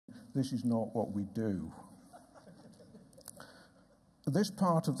this is not what we do. This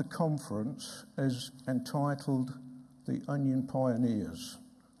part of the conference is entitled The Onion Pioneers,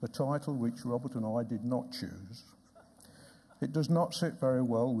 a title which Robert and I did not choose. It does not sit very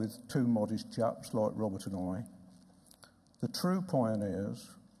well with two modest chaps like Robert and I. The true pioneers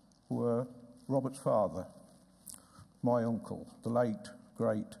were Robert's father, my uncle, the late,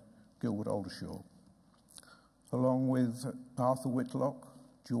 great Gilbert Oldershaw, along with Arthur Whitlock,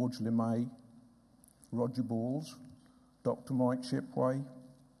 George LeMay, Roger Balls, Dr. Mike Shipway,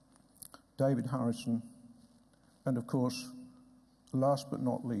 David Harrison, and of course, last but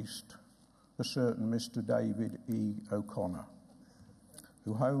not least, a certain Mr. David E. O'Connor,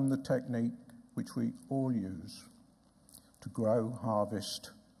 who honed the technique which we all use to grow,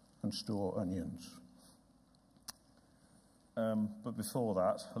 harvest, and store onions. But before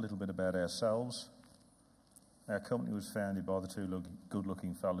that, a little bit about ourselves. Our company was founded by the two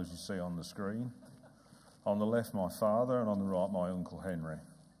good-looking fellows you see on the screen. On the left, my father, and on the right, my Uncle Henry.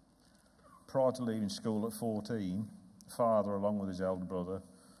 Prior to leaving school at 14, father, along with his elder brother,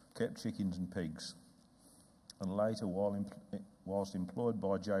 kept chickens and pigs. And later, whilst employed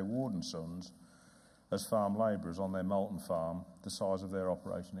by J. Ward and Sons as farm labourers on their Moulton farm, the size of their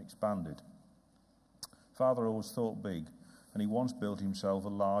operation expanded. Father always thought big, and he once built himself a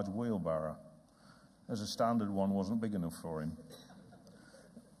large wheelbarrow, as a standard one wasn't big enough for him.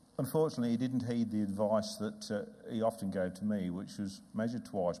 Unfortunately, he didn't heed the advice that he often gave to me, which was measure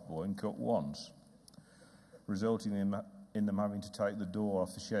twice, boy, and cut once, resulting in them having to take the door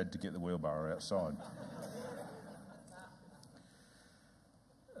off the shed to get the wheelbarrow outside.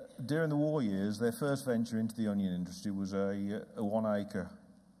 During the war years, their first venture into the onion industry was a 1 acre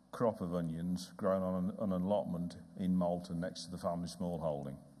crop of onions grown on an allotment in Moulton next to the family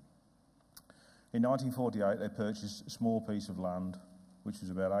smallholding. In 1948, they purchased a small piece of land, which was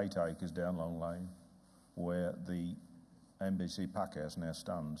about 8 acres down Long Lane, where the NBC packhouse now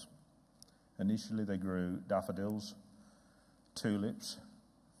stands. Initially, they grew daffodils, tulips,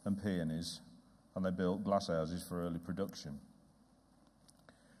 and peonies, and they built glasshouses for early production.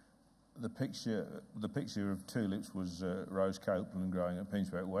 The picture of tulips was Rose Copeland growing at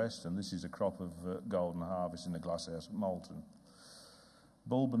Pinchbeck West, and this is a crop of golden harvest in the glasshouse at Moulton.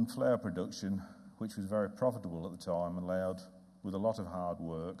 Bulb and flower production, which was very profitable at the time, with a lot of hard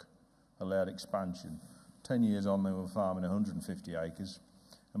work, allowed expansion. 10 years on, they were farming 150 acres,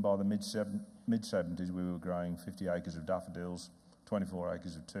 and by the mid-70s, we were growing 50 acres of daffodils, 24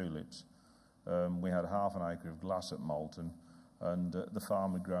 acres of tulips. We had half an acre of glass at Moulton, and the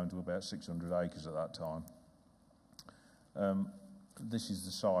farm had grown to about 600 acres at that time. This is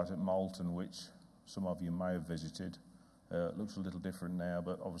the site at Moulton, which some of you may have visited. It looks a little different now,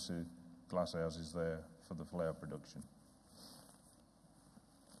 but obviously glasshouse is there for the flower production.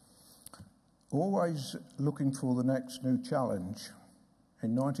 Always looking for the next new challenge,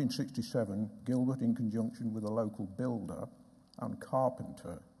 in 1967, Gilbert, in conjunction with a local builder and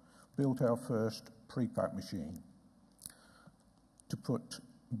carpenter, built our first pre-pack machine to put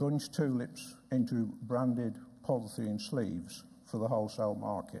bunched tulips into branded polythene sleeves for the wholesale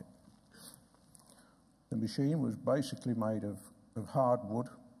market. The machine was basically made of hardwood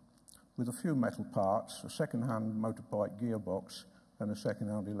with a few metal parts, a second-hand motorbike gearbox and a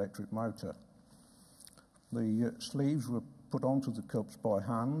second-hand electric motor. The sleeves were put onto the cups by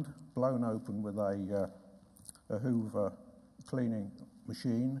hand, blown open with a Hoover cleaning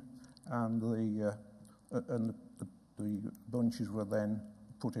machine, and the bunches were then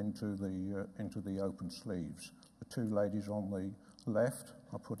put into the open sleeves. The two ladies on the left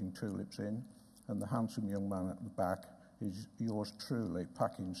are putting tulips in, and the handsome young man at the back is yours truly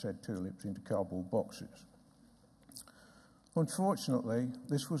packing said tulips into cardboard boxes. Unfortunately,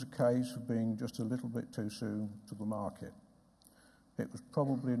 this was a case of being just a little bit too soon to the market. It was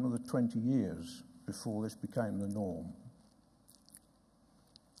probably another 20 years before this became the norm.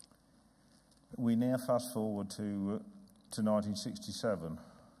 We now fast forward to 1967,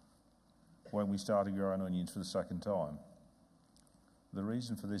 when we started growing onions for the second time. The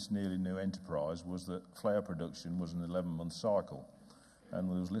reason for this nearly new enterprise was that flower production was an 11-month cycle, and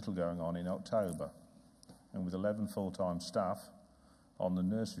there was little going on in October. And with 11 full-time staff on the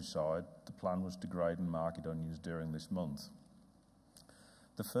nursery side, the plan was to grade and market onions during this month.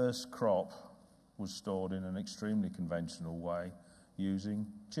 The first crop was stored in an extremely conventional way using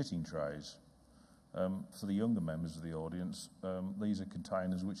chitting trays. For the younger members of the audience, these are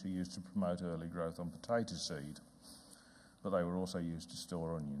containers which are used to promote early growth on potato seed, but they were also used to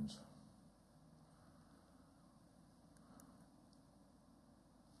store onions.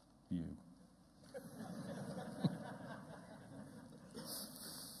 You.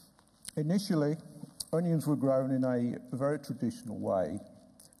 Initially, onions were grown in a very traditional way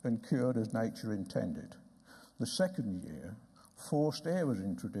and cured as nature intended. The second year, forced air was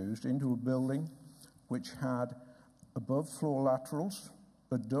introduced into a building which had above floor laterals,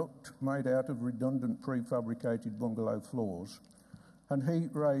 a duct made out of redundant prefabricated bungalow floors, and heat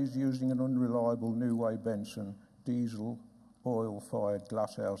raised using an unreliable New Way Benson diesel oil-fired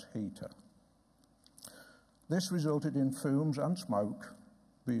glasshouse heater. This resulted in fumes and smoke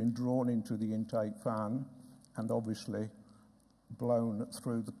being drawn into the intake fan and obviously blown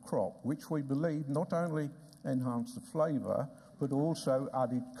through the crop, which we believe not only enhanced the flavour but also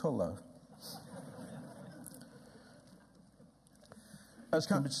added colour.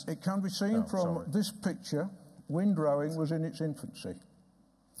 It can be seen from this picture, windrowing was in its infancy,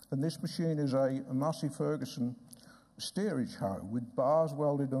 and this machine is a massive Ferguson steerage hoe with bars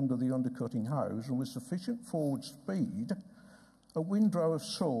welded under the undercutting hose, and with sufficient forward speed, a windrow of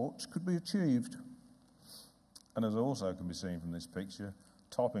sorts could be achieved. And as also can be seen from this picture,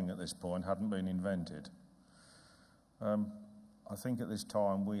 topping at this point hadn't been invented. I think at this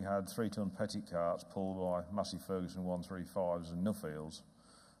time we had 3-ton petty carts pulled by massive Ferguson 135s and Nuffields,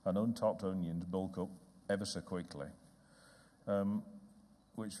 and untopped onions bulk up ever so quickly,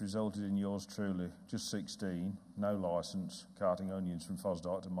 which resulted in yours truly, just 16, no licence, carting onions from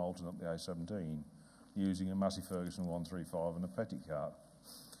Fosdyke to Moulton up the A17, using a massive Ferguson 135 and a petty cart.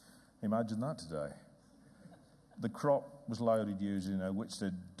 Imagine that today. The crop was loaded using a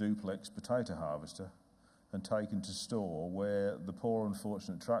Whitstead duplex potato harvester and taken to store, where the poor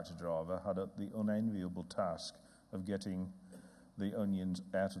unfortunate tractor driver had the unenviable task of getting the onions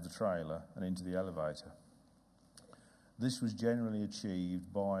out of the trailer and into the elevator. This was generally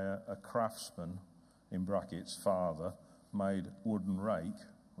achieved by a craftsman, in brackets, father, made wooden rake,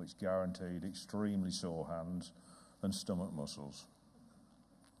 which guaranteed extremely sore hands and stomach muscles.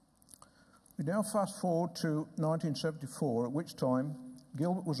 We now fast forward to 1974, at which time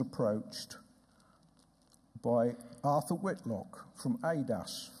Gilbert was approached by Arthur Whitlock from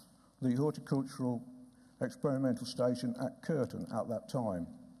ADAS, the Horticultural Experimental Station at Curtin at that time.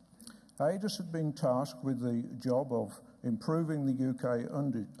 ADAS had been tasked with the job of improving the UK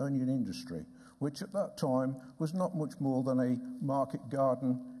onion industry, which at that time was not much more than a market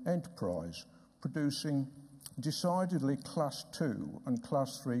garden enterprise, producing decidedly Class 2 and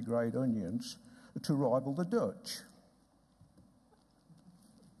Class 3 grade onions to rival the Dutch.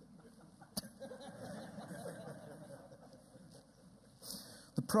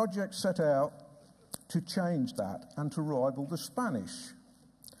 The project set out to change that and to rival the Spanish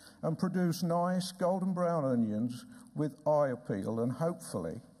and produce nice golden brown onions with eye appeal and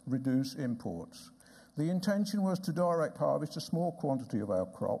hopefully reduce imports. The intention was to direct harvest a small quantity of our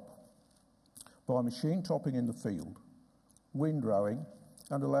crop by machine topping in the field, windrowing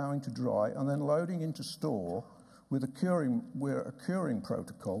and allowing to dry, and then loading into store with where a curing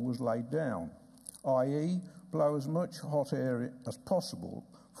protocol was laid down, i.e. blow as much hot air as possible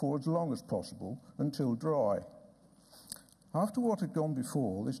for as long as possible until dry. After what had gone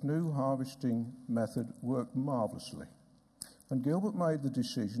before, this new harvesting method worked marvellously, and Gilbert made the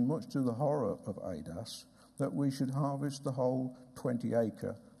decision, much to the horror of ADAS, that we should harvest the whole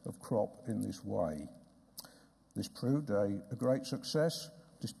 20-acre of crop in this way. This proved a great success,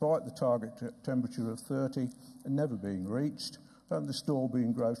 despite the target temperature of 30 never being reached and the store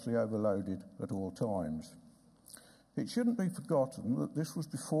being grossly overloaded at all times. It shouldn't be forgotten that this was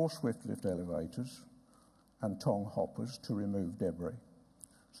before swift lift elevators and tong hoppers to remove debris.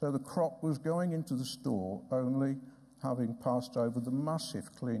 So the crop was going into the store only having passed over the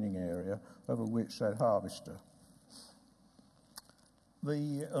massive cleaning area of a Whitstead harvester.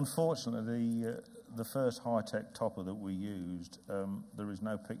 Unfortunately, the first high-tech topper that we used, there is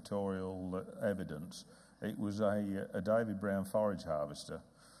no pictorial evidence. It was a David Brown forage harvester,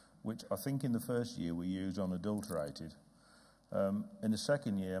 which I think in the first year we used unadulterated. In the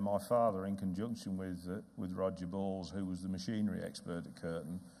second year, my father, in conjunction with Roger Balls, who was the machinery expert at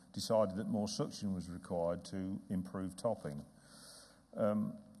Curtin, decided that more suction was required to improve topping.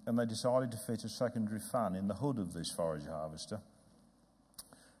 And they decided to fit a secondary fan in the hood of this forage harvester.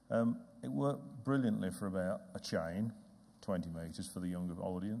 It worked brilliantly for about a chain, 20 metres for the younger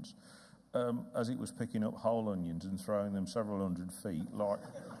audience, as it was picking up whole onions and throwing them several hundred feet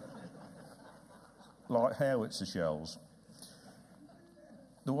like howitzer shells.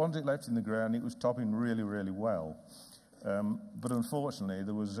 The ones it left in the ground, it was topping really, really well. But unfortunately,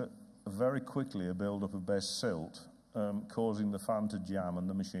 there was very quickly a build-up of best silt, causing the fan to jam and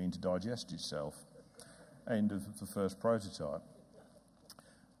the machine to digest itself. End of the first prototype.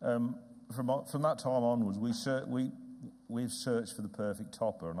 From that time onwards, we've searched for the perfect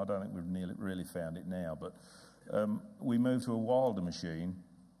topper, and I don't think we've really found it now, but we moved to a wilder machine,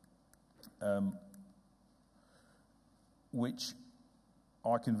 which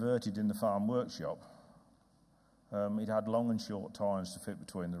I converted in the farm workshop. It had long and short tines to fit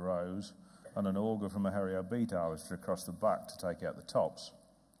between the rows, and an auger from a RHO beet harvester across the back to take out the tops.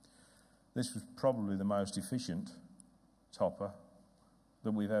 This was probably the most efficient topper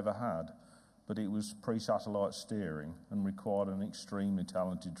that we've ever had, but it was pre-satellite steering and required an extremely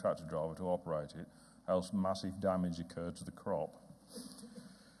talented tractor driver to operate it, else massive damage occurred to the crop.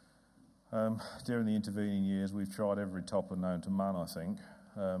 During the intervening years, we've tried every topper known to man, I think.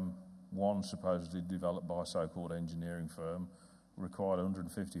 One supposedly developed by a so-called engineering firm required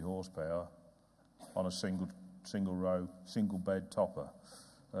 150 horsepower on a single row, single bed topper.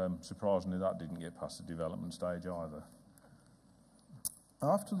 Surprisingly, that didn't get past the development stage either.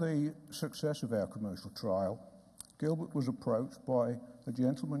 After the success of our commercial trial, Gilbert was approached by a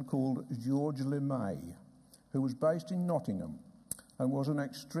gentleman called George LeMay, who was based in Nottingham and was an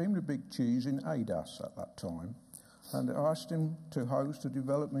extremely big cheese in ADAS at that time, and asked him to host a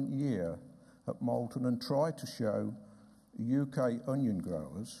development year at Moulton and try to show UK onion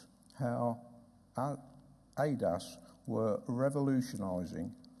growers how ADAS were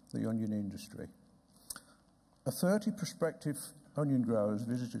revolutionising the onion industry. 30 prospective onion growers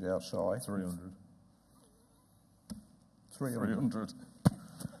visited our site. 300.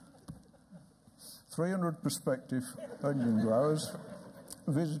 300 prospective onion growers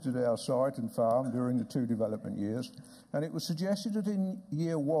visited our site and farm during the 2 development years, and it was suggested that in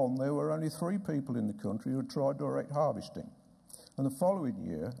year 1 there were only 3 people in the country who had tried direct harvesting. And the following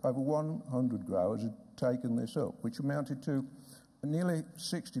year, over 100 growers had taken this up, which amounted to nearly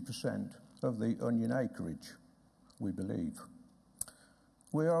 60% of the onion acreage, we believe.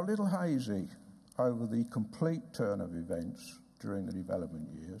 We are a little hazy over the complete turn of events during the development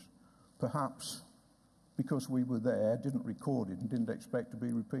years, perhaps because we were there, didn't record it, and didn't expect to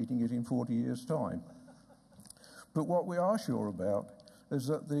be repeating it in 40 years' time. But what we are sure about is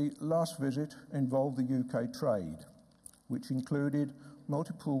that the last visit involved the UK trade, which included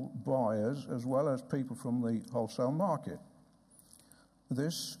multiple buyers as well as people from the wholesale market.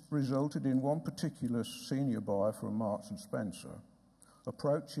 This resulted in one particular senior buyer from Marks & Spencer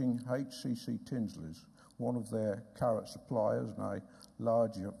approaching HCC Tinsley's, one of their carrot suppliers and a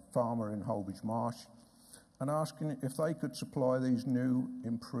larger farmer in Holbridge Marsh, and asking if they could supply these new,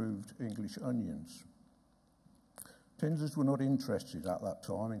 improved English onions. Tinsley's were not interested at that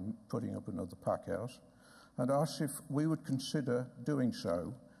time in putting up another pack house, and asked if we would consider doing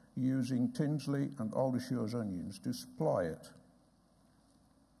so, using Tinsley and Oldershaw's onions to supply it.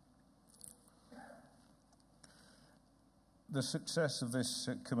 The success of this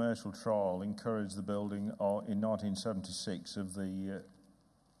commercial trial encouraged the building in 1976 of the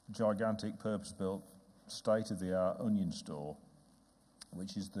gigantic purpose-built state-of-the-art onion store,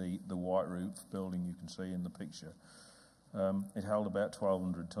 which is the white roof building you can see in the picture. It held about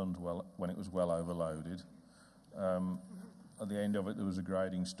 1,200 tonnes when it was well overloaded. At the end of it, there was a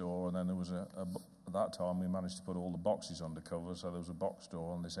grading store, and then there was at that time we managed to put all the boxes under cover, so there was a box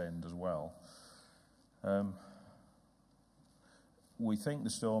store on this end as well. We think the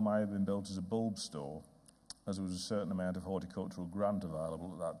store may have been built as a bulb store, as there was a certain amount of horticultural grant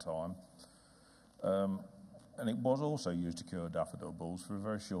available at that time. And it was also used to cure daffodil bulbs for a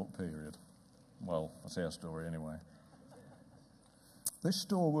very short period. Well, that's our story anyway. This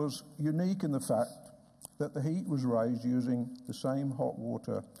store was unique in the fact that the heat was raised using the same hot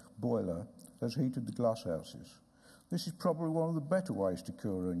water boiler as heated the glasshouses. This is probably one of the better ways to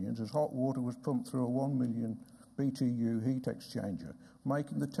cure onions, as hot water was pumped through a 1 million BTU heat exchanger,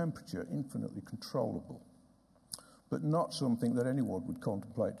 making the temperature infinitely controllable. But not something that anyone would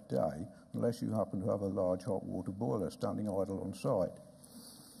contemplate today, unless you happen to have a large hot water boiler standing idle on site.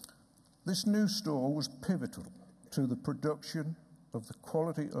 This new store was pivotal to the production of the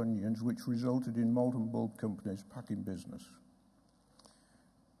quality onions which resulted in Moulton Bulb Company's packing business.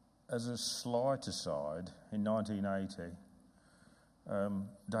 As a slight aside, in 1980,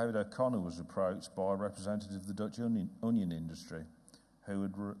 David O'Connor was approached by a representative of the Dutch onion industry who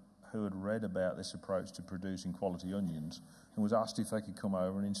had read about this approach to producing quality onions and was asked if they could come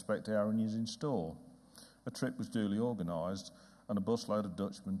over and inspect our onions in store. A trip was duly organised and a busload of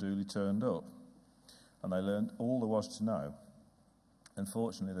Dutchmen duly turned up, and they learned all there was to know.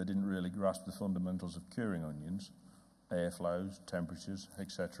 Unfortunately, they didn't really grasp the fundamentals of curing onions, airflows, temperatures,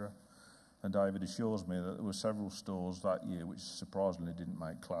 etc. And David assures me that there were several stores that year which surprisingly didn't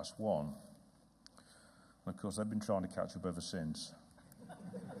make Class 1. And of course, they've been trying to catch up ever since.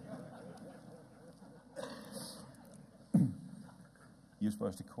 you're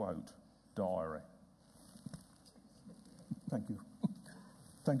supposed to quote? Diary. Thank you.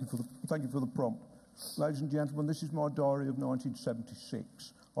 Thank you for the prompt. Ladies and gentlemen, this is my diary of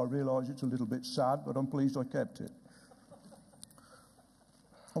 1976. I realise it's a little bit sad, but I'm pleased I kept it.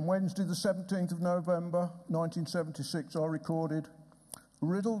 On Wednesday, the 17th of November, 1976, I recorded,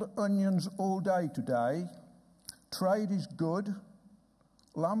 "Riddled onions all day today. Trade is good.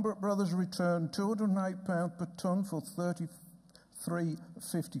 Lambert Brothers returned £208 per tonne for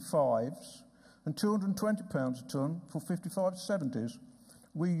 33.55s and £220 a tonne for 55.70s.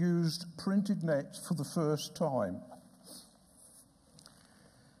 We used printed nets for the first time."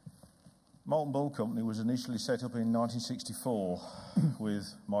 Moulton Bull Company was initially set up in 1964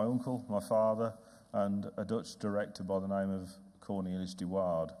 with my uncle, my father, and a Dutch director by the name of Cornelis de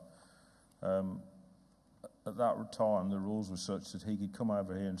Waard. At that time, the rules were such that he could come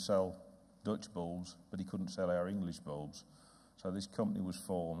over here and sell Dutch bulbs, but he couldn't sell our English bulbs. So this company was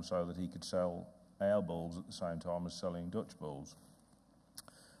formed so that he could sell our bulbs at the same time as selling Dutch bulbs.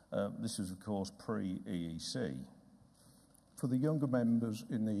 This was, of course, pre-EEC. For the younger members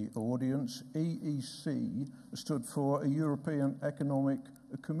in the audience, EEC stood for a European Economic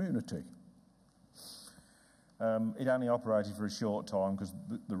Community. It only operated for a short time because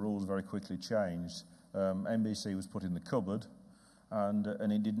the rules very quickly changed. NBC was put in the cupboard and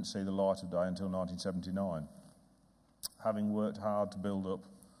it didn't see the light of day until 1979. Having worked hard to build up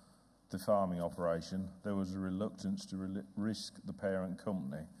the farming operation, there was a reluctance to risk the parent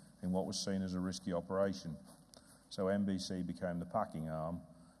company in what was seen as a risky operation. So NBC became the packing arm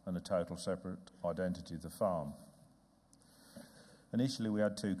and a total separate identity of the farm. Initially we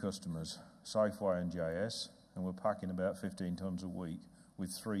had two customers, Safeway and JS, and we're packing about 15 tonnes a week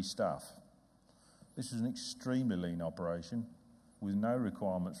with 3 staff. This was an extremely lean operation with no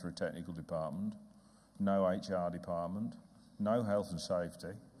requirements for a technical department, no HR department, no health and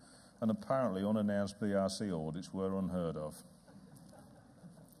safety, and apparently unannounced BRC audits were unheard of.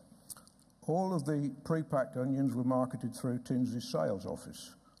 All of the pre-packed onions were marketed through Tinsley's sales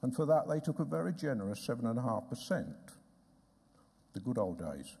office, and for that they took a very generous 7.5%. The good old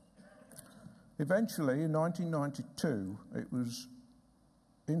days. Eventually, in 1992, it was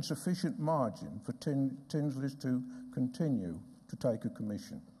insufficient margin for Tinsley's to continue to take a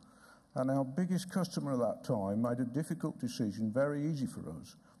commission. And our biggest customer at that time made a difficult decision, very easy for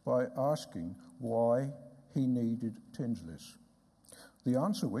us, by asking why he needed Tinsley's. The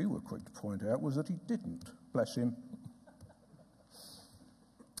answer we were quick to point out was that he didn't, bless him.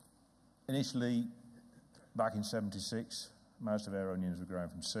 Initially, back in '76, most of our onions were grown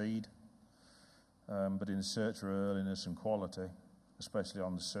from seed, but in the search for earliness and quality, especially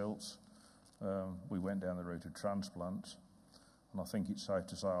on the silts, we went down the route of transplants. And I think it's safe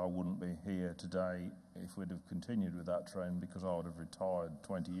to say I wouldn't be here today if we'd have continued with that trend, because I would have retired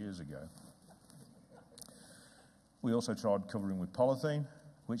 20 years ago. We also tried covering with polythene,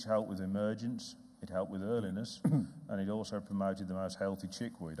 which helped with emergence, it helped with earliness, and it also promoted the most healthy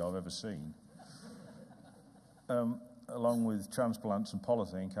chickweed I've ever seen. Along with transplants and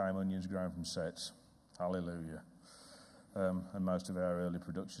polythene came onions grown from sets. Hallelujah. And most of our early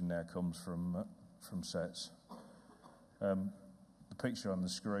production now comes from sets. The picture on the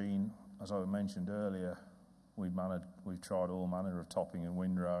screen, as I mentioned earlier, we've tried all manner of topping and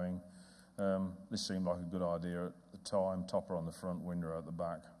windrowing. This seemed like a good idea at the time, topper on the front, windrow at the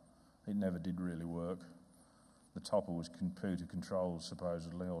back. It never did really work. The topper was computer controlled,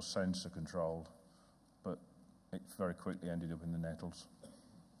 supposedly, or sensor controlled, but it very quickly ended up in the nettles.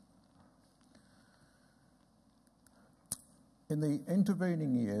 In the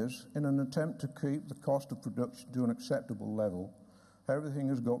intervening years, in an attempt to keep the cost of production to an acceptable level, everything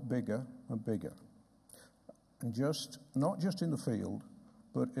has got bigger and bigger. And not just in the field,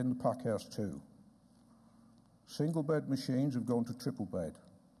 but in the packhouse too. Single bed machines have gone to triple bed.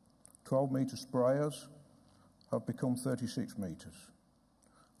 12-metre sprayers have become 36 metres.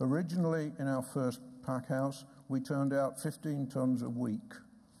 Originally, in our first packhouse, we turned out 15 tonnes a week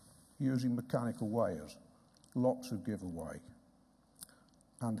using mechanical weighers. Lots of giveaway.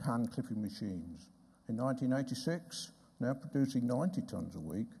 And hand clipping machines. In 1986, now producing 90 tonnes a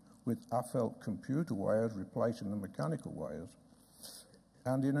week with AFELT computer weighers replacing the mechanical weighers.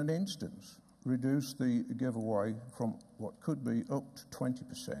 And in an instance, reduce the giveaway from what could be up to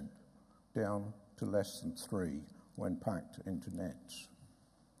 20% down to less than 3% when packed into nets.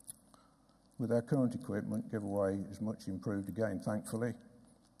 With our current equipment, giveaway is much improved again, thankfully,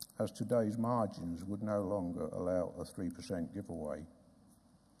 as today's margins would no longer allow a 3% giveaway.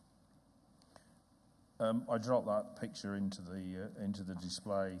 I dropped that picture into the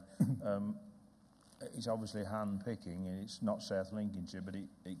display. it's obviously hand picking, and it's not South Lincolnshire, but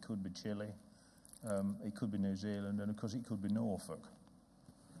it could be Chile, it could be New Zealand, and of course it could be Norfolk.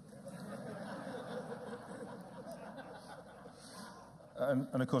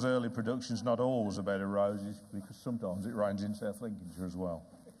 And of course early production's not always a bed of roses, because sometimes it rains in South Lincolnshire as well.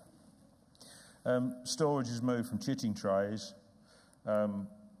 Storage has moved from chitting trays.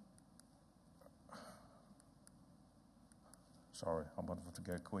 Sorry, I'm going to have to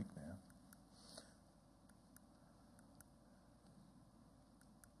go quick now.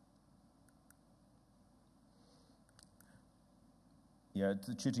 Yeah,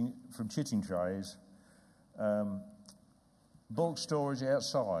 from chitting trays. Bulk storage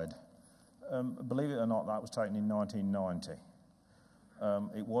outside. Believe it or not, that was taken in 1990.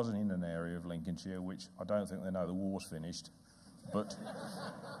 It wasn't in an area of Lincolnshire, which I don't think they know the war's finished, but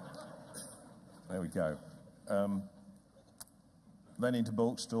there we go. Then into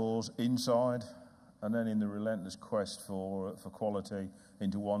bulk stores inside, and then in the relentless quest for quality,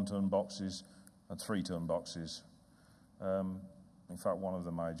 into 1 tonne boxes and 3 tonne boxes. In fact, one of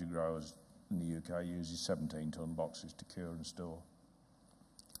the major growers in the UK uses 17 tonne boxes to cure and store.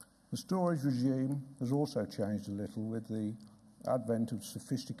 The storage regime has also changed a little with the advent of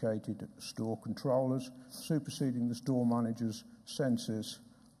sophisticated store controllers superseding the store manager's senses,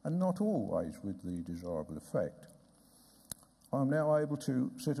 and not always with the desirable effect. I'm now able to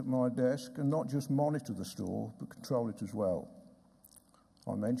sit at my desk and not just monitor the store, but control it as well.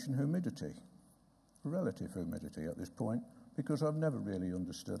 I mention humidity, relative humidity at this point, because I've never really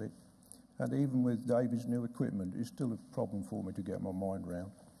understood it. And even with David's new equipment, it's still a problem for me to get my mind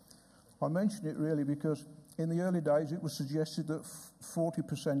round. I mention it really because in the early days it was suggested that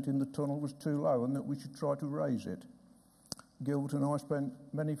 40% in the tunnel was too low and that we should try to raise it. Gilbert and I spent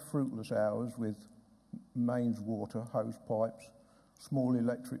many fruitless hours with mains water, hose pipes, small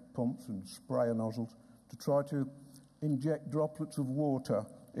electric pumps and sprayer nozzles to try to inject droplets of water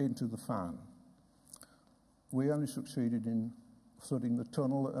into the fan. We only succeeded in flooding the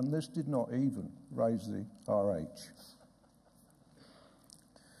tunnel, and this did not even raise the RH.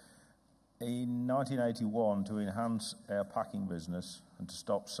 In 1981, to enhance our packing business and to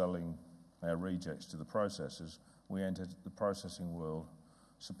stop selling our rejects to the processors, we entered the processing world,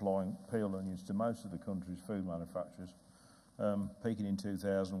 supplying peeled onions to most of the country's food manufacturers. Peaking in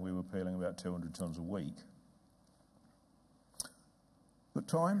 2000, we were peeling about 200 tonnes a week. But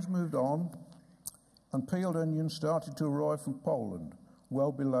times moved on, and peeled onions started to arrive from Poland,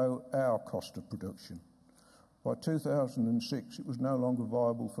 well below our cost of production. By 2006, it was no longer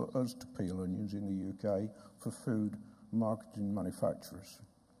viable for us to peel onions in the UK for food marketing manufacturers.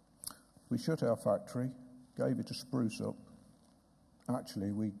 We shut our factory, gave it a spruce up.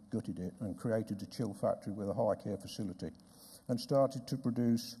 Actually, we gutted it and created a chill factory with a high care facility and started to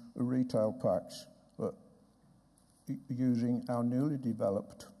produce retail packs using our newly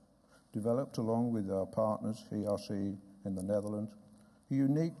developed along with our partners, ERC in the Netherlands,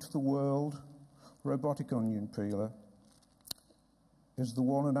 unique to the world robotic onion peeler is the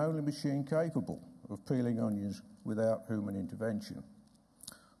one and only machine capable of peeling onions without human intervention.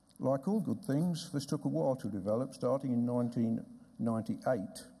 Like all good things, this took a while to develop, starting in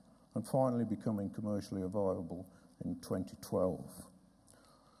 1998 and finally becoming commercially viable in 2012.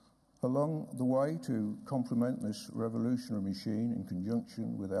 Along the way, to complement this revolutionary machine in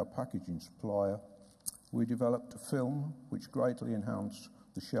conjunction with our packaging supplier, we developed a film which greatly enhanced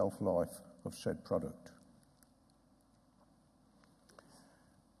the shelf life of said product.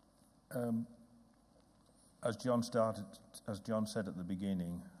 As John said at the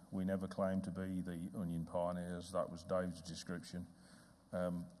beginning, we never claimed to be the onion pioneers. That was Dave's description.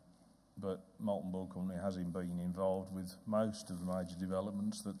 But Moulton Bulk Company has been involved with most of the major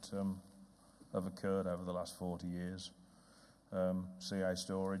developments that have occurred over the last 40 years. CA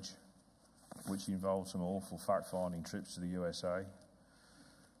storage, which involved some awful fact-finding trips to the USA.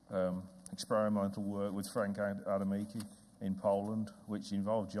 Experimental work with Frank Adamicki in Poland, which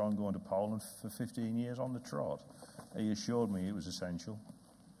involved John going to Poland for 15 years on the trot. He assured me it was essential.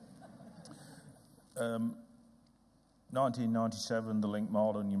 1997, the link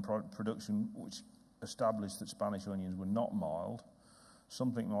mild onion production, which established that Spanish onions were not mild,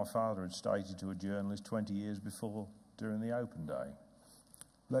 something my father had stated to a journalist 20 years before during the open day.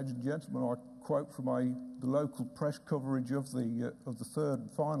 Ladies and gentlemen, I quote from the local press coverage of the third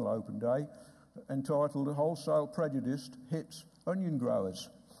and final open day, entitled "Wholesale Prejudice Hits Onion Growers."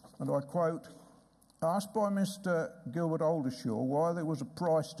 And I quote, "Asked by Mr. Gilbert Oldershaw why there was a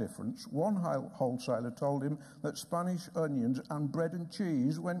price difference, one wholesaler told him that Spanish onions and bread and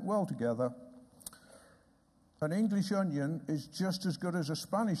cheese went well together. An English onion is just as good as a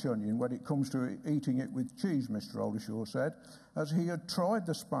Spanish onion when it comes to eating it with cheese, Mr. Oldershaw said, as he had tried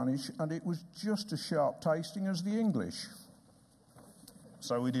the Spanish and it was just as sharp tasting as the English.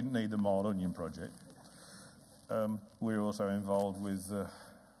 So we didn't need the mild onion project. We were also involved with the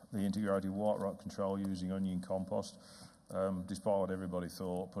integrated white rot control using onion compost. Despite what everybody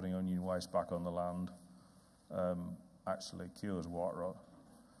thought, putting onion waste back on the land actually cures white rot.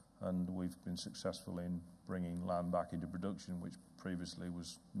 And we've been successful in bringing land back into production, which previously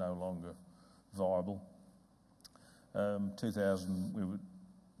was no longer viable. 2000,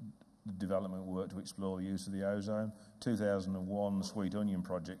 the development work to explore the use of the ozone. 2001, the sweet onion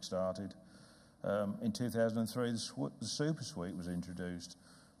project started. In 2003, the super sweet was introduced,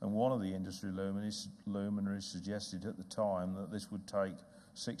 and one of the industry luminaries suggested at the time that this would take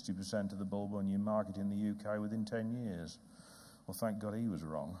 60% of the bulb onion market in the UK within 10 years. Well, thank God he was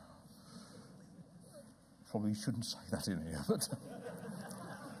wrong. Probably shouldn't say that in here, but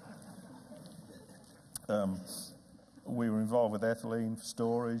we were involved with ethylene for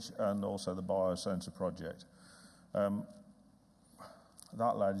storage and also the biosensor project.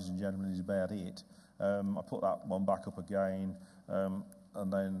 That, ladies and gentlemen, is about it. I put that one back up again,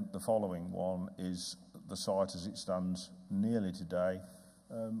 and then the following one is the site as it stands nearly today.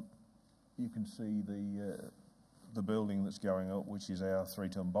 You can see the building that's going up, which is our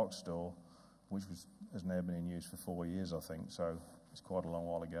 3-ton box store, which has now been in use for 4 years, I think, so it's quite a long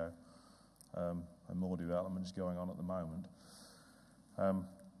while ago. And more development is going on at the moment.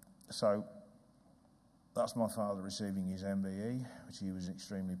 So that's my father receiving his MBE, which he was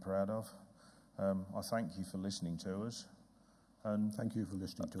extremely proud of. I thank you for listening to us. And thank you for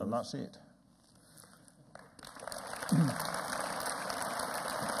listening to us. And that's it.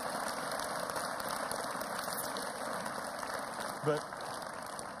 But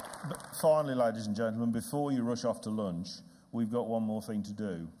finally, ladies and gentlemen, before you rush off to lunch, we've got one more thing to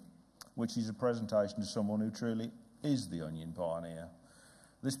do, which is a presentation to someone who truly is the onion pioneer.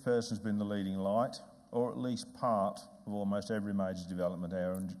 This person's been the leading light, or at least part of almost every major development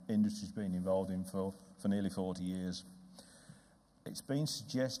our industry's been involved in for nearly 40 years. It's been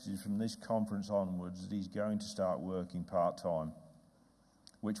suggested from this conference onwards that he's going to start working part-time,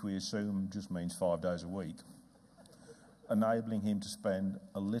 which we assume just means 5 days a week, enabling him to spend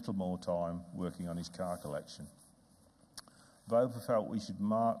a little more time working on his car collection. Vopa felt we should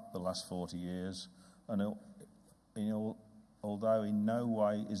mark the last 40 years, and although in no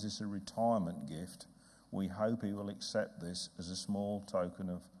way is this a retirement gift, we hope he will accept this as a small token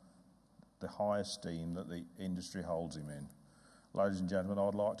of the high esteem that the industry holds him in. Ladies and gentlemen,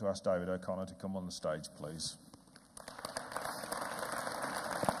 I'd like to ask David O'Connor to come on the stage, please.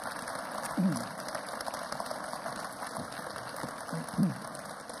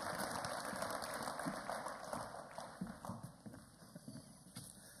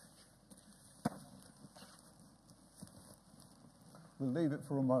 We'll leave it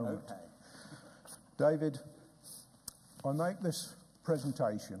for a moment. Okay. David, I make this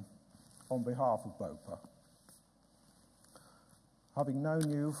presentation on behalf of Vopa. Having known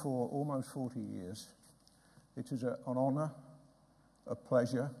you for almost 40 years, it is an honour, a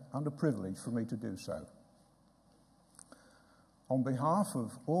pleasure and a privilege for me to do so. On behalf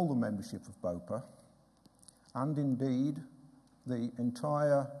of all the membership of Vopa, and indeed the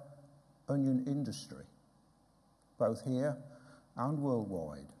entire onion industry, both here and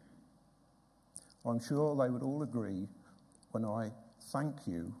worldwide, I'm sure they would all agree when I thank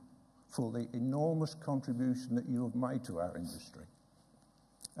you for the enormous contribution that you have made to our industry,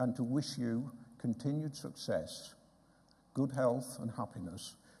 and to wish you continued success, good health and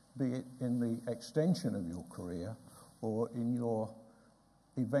happiness, be it in the extension of your career or in your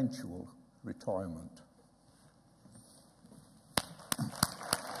eventual retirement.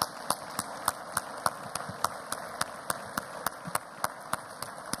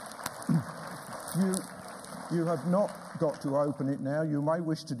 You have not got to open it now. You may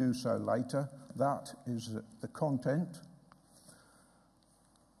wish to do so later. That is the content.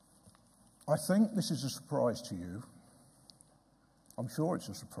 I think this is a surprise to you. I'm sure it's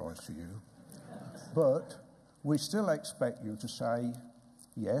a surprise to you. But we still expect you to say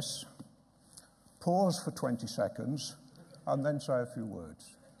yes, pause for 20 seconds, and then say a few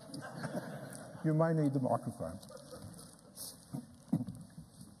words. You may need the microphone.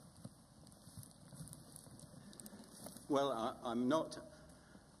 Well, I'm not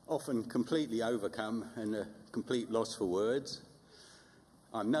often completely overcome and a complete loss for words.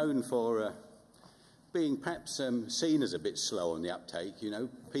 I'm known for being perhaps seen as a bit slow on the uptake. You know,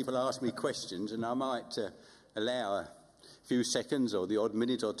 people ask me questions and I might allow a few seconds or the odd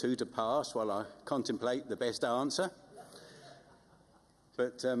minute or two to pass while I contemplate the best answer.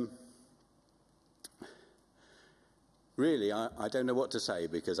 But really, I don't know what to say,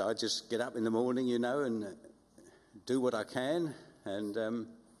 because I just get up in the morning, you know, and do what I can, and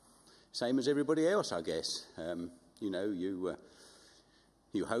same as everybody else, I guess. You know,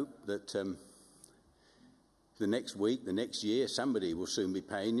 you hope that the next week, the next year, somebody will soon be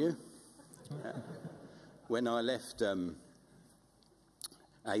paying you. When I left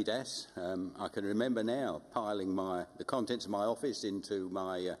ADAS, I can remember now piling the contents of my office into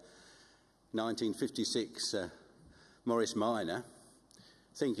my 1956 Morris Minor,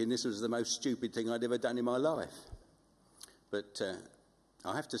 thinking this was the most stupid thing I'd ever done in my life. But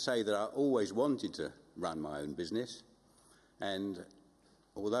I have to say that I always wanted to run my own business, and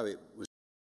although it was